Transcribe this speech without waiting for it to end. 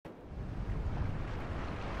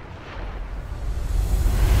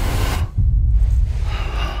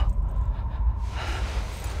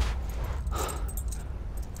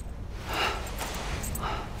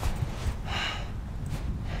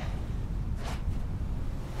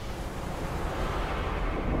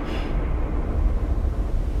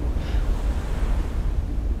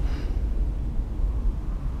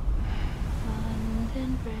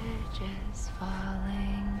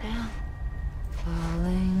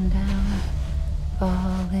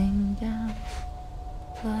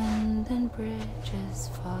bridges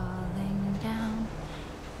falling down,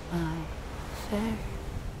 my fair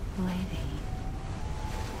lady.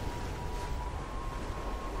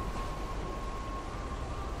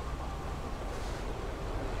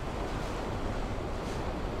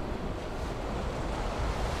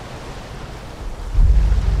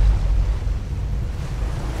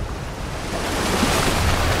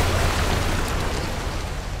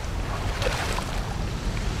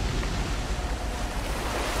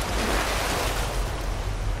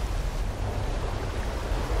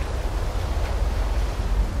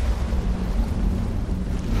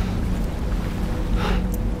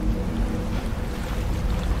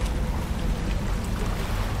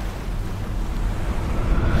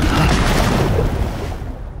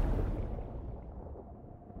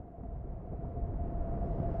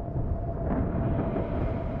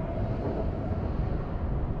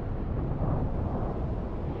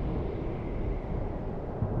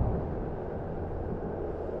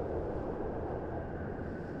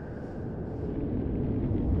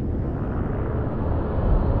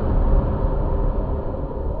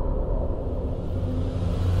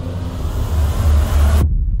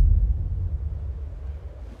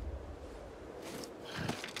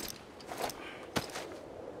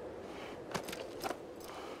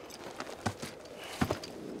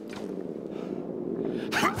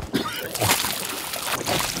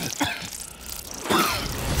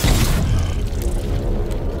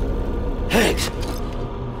 Higgs!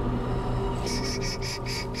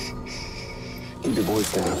 Keep your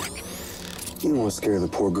voice down. You don't want to scare the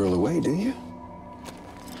poor girl away, do you?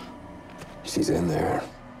 She's in there.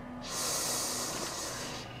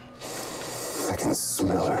 I can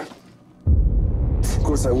smell her. Of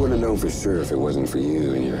course, I wouldn't have known for sure if it wasn't for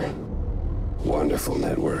you and your wonderful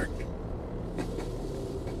network.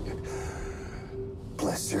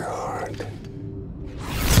 Bless your heart.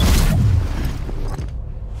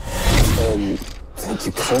 And thank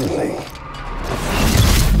you kindly.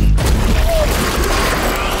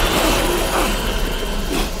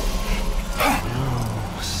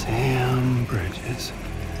 Oh, Sam Bridges.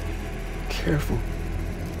 Careful.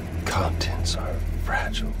 Contents are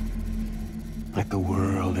fragile. Like the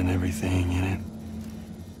world and everything in it.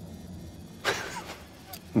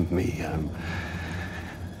 Me, I'm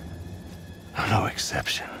no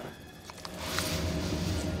exception.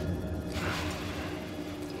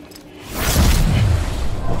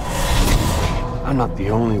 I'm not the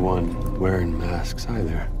only one wearing masks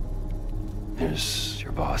either. There's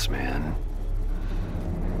your boss man,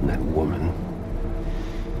 and that woman,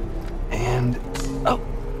 and, oh,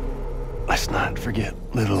 let's not forget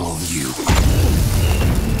little old you.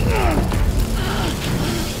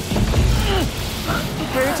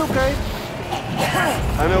 Okay, it's okay.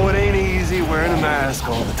 I know it ain't easy wearing a mask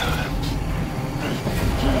all the time.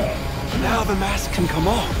 Now the mask can come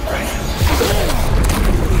off, right?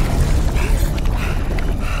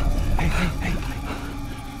 Hey.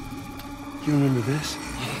 You remember this?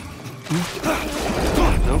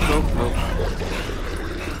 Nope.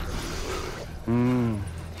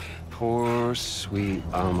 Poor, sweet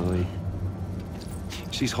Amelie.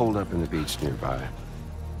 She's holed up in the beach nearby.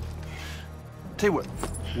 Tell you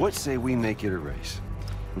what say we make it a race?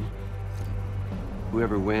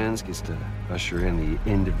 Whoever wins gets to usher in the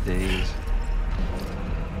end of days.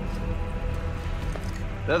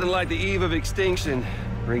 Nothing like the eve of extinction.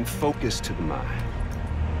 Bring focus to the mind.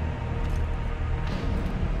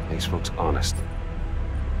 Makes folks honest.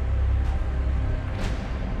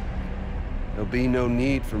 There'll be no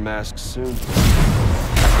need for masks soon.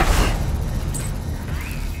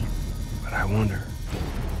 But I wonder,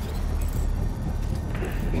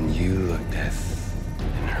 when you look death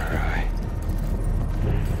in her eye,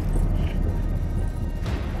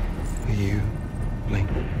 will you blink?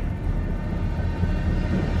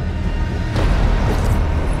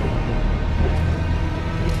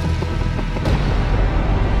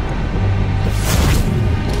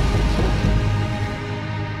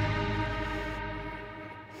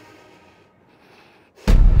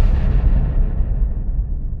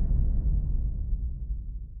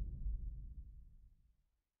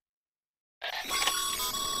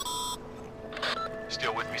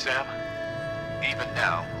 Still with me, Sam? Even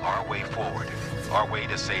now, our way forward, our way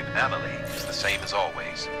to save Amelie is the same as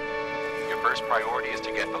always. Your first priority is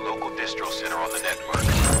to get the local distro center on the network.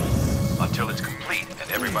 Until it's complete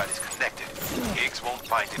and everybody's connected, Higgs won't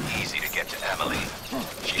find it easy to get to Amelie.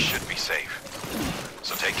 She should be safe.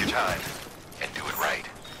 So take your time and do it right.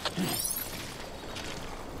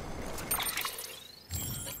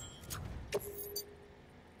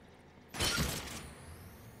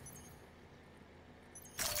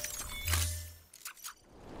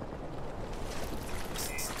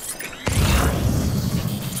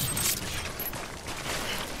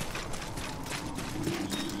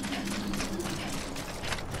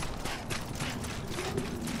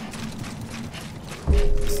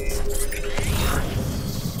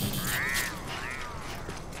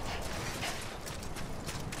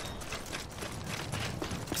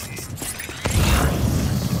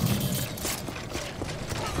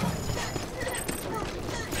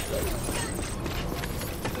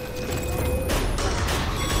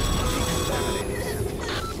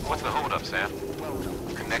 What's the holdup, Sam?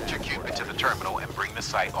 Connect your Cupid to the terminal and bring the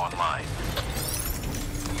site online.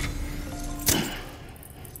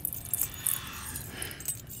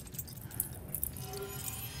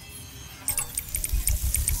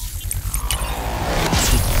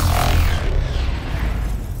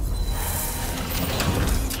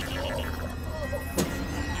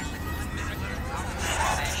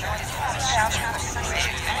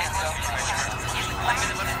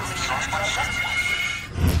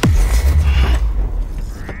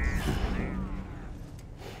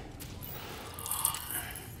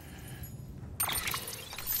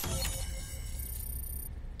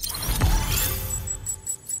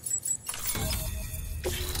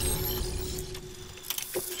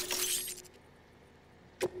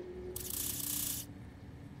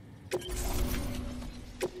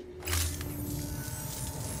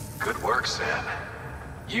 Good work, Sam.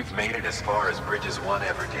 You've made it as far as Bridges 1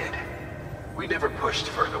 ever did. We never pushed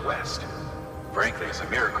further west. Frankly, it's a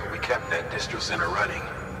miracle we kept that distro center running.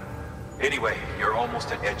 Anyway, you're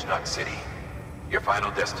almost at Edge Knot City, your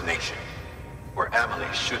final destination, where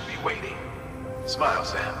Amelie should be waiting. Smile,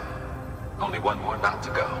 Sam. Only one more knot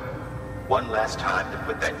to go. One last time to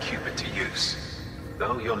put that Cupid to use.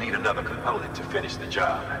 Though you'll need another component to finish the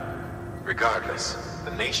job. Regardless,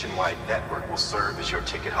 the nationwide network will serve as your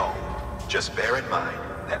ticket home. Just bear in mind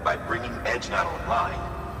that by bringing Edge Knot online,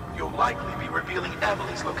 you'll likely be revealing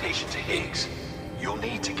Amelie's location to Higgs. You'll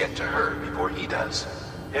need to get to her before he does.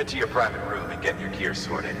 Head to your private room and get your gear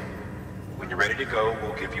sorted. When you're ready to go,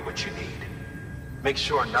 we'll give you what you need. Make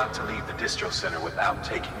sure not to leave the distro center without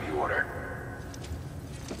taking the order.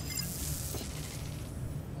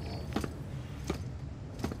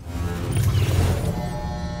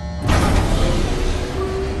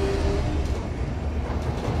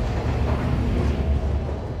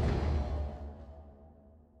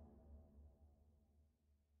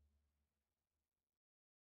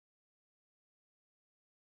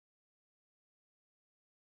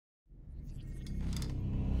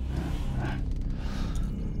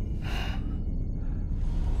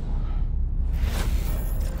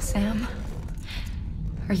 Sam?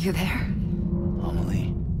 Are you there?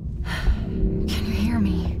 Amelie. Can you hear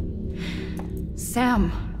me?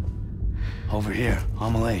 Sam! Over here,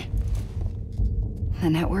 Amelie. The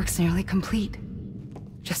network's nearly complete.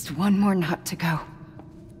 Just one more knot to go.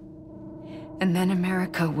 And then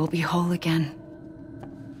America will be whole again.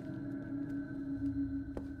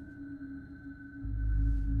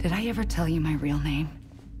 Did I ever tell you my real name?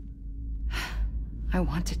 I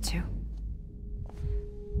wanted to.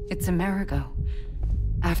 It's Amerigo,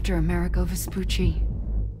 after Amerigo Vespucci,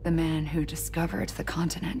 the man who discovered the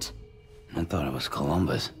continent. I thought it was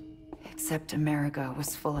Columbus. Except Amerigo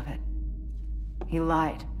was full of it. He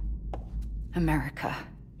lied. America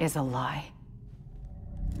is a lie.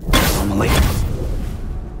 Amelie.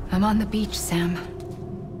 I'm on the beach, Sam.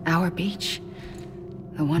 Our beach.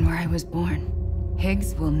 The one where I was born.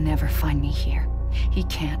 Higgs will never find me here. He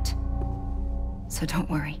can't. So don't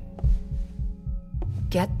worry.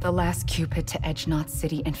 Get the last Cupid to Edge Knot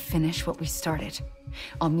City and finish what we started.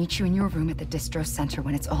 I'll meet you in your room at the distro center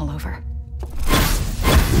when it's all over.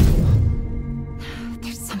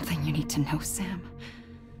 There's something you need to know, Sam.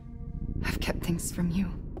 I've kept things from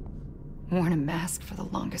you. Worn a mask for the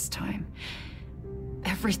longest time.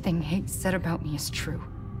 Everything Higgs said about me is true.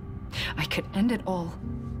 I could end it all.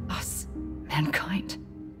 Us. Mankind.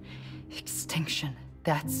 Extinction.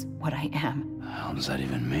 That's what I am. The hell does that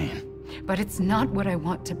even mean? But it's not what I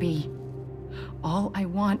want to be. All I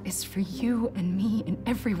want is for you and me and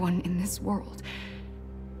everyone in this world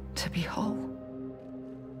to be whole.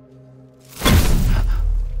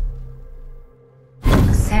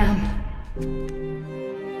 Sam.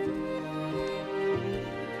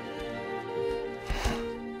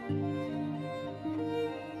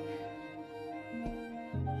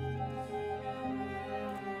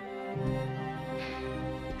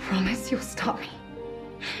 Promise you'll stop me.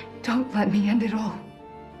 Don't let me end it all.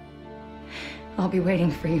 I'll be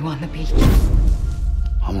waiting for you on the beach.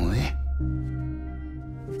 Amelie?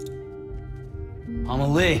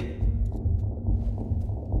 Amelie!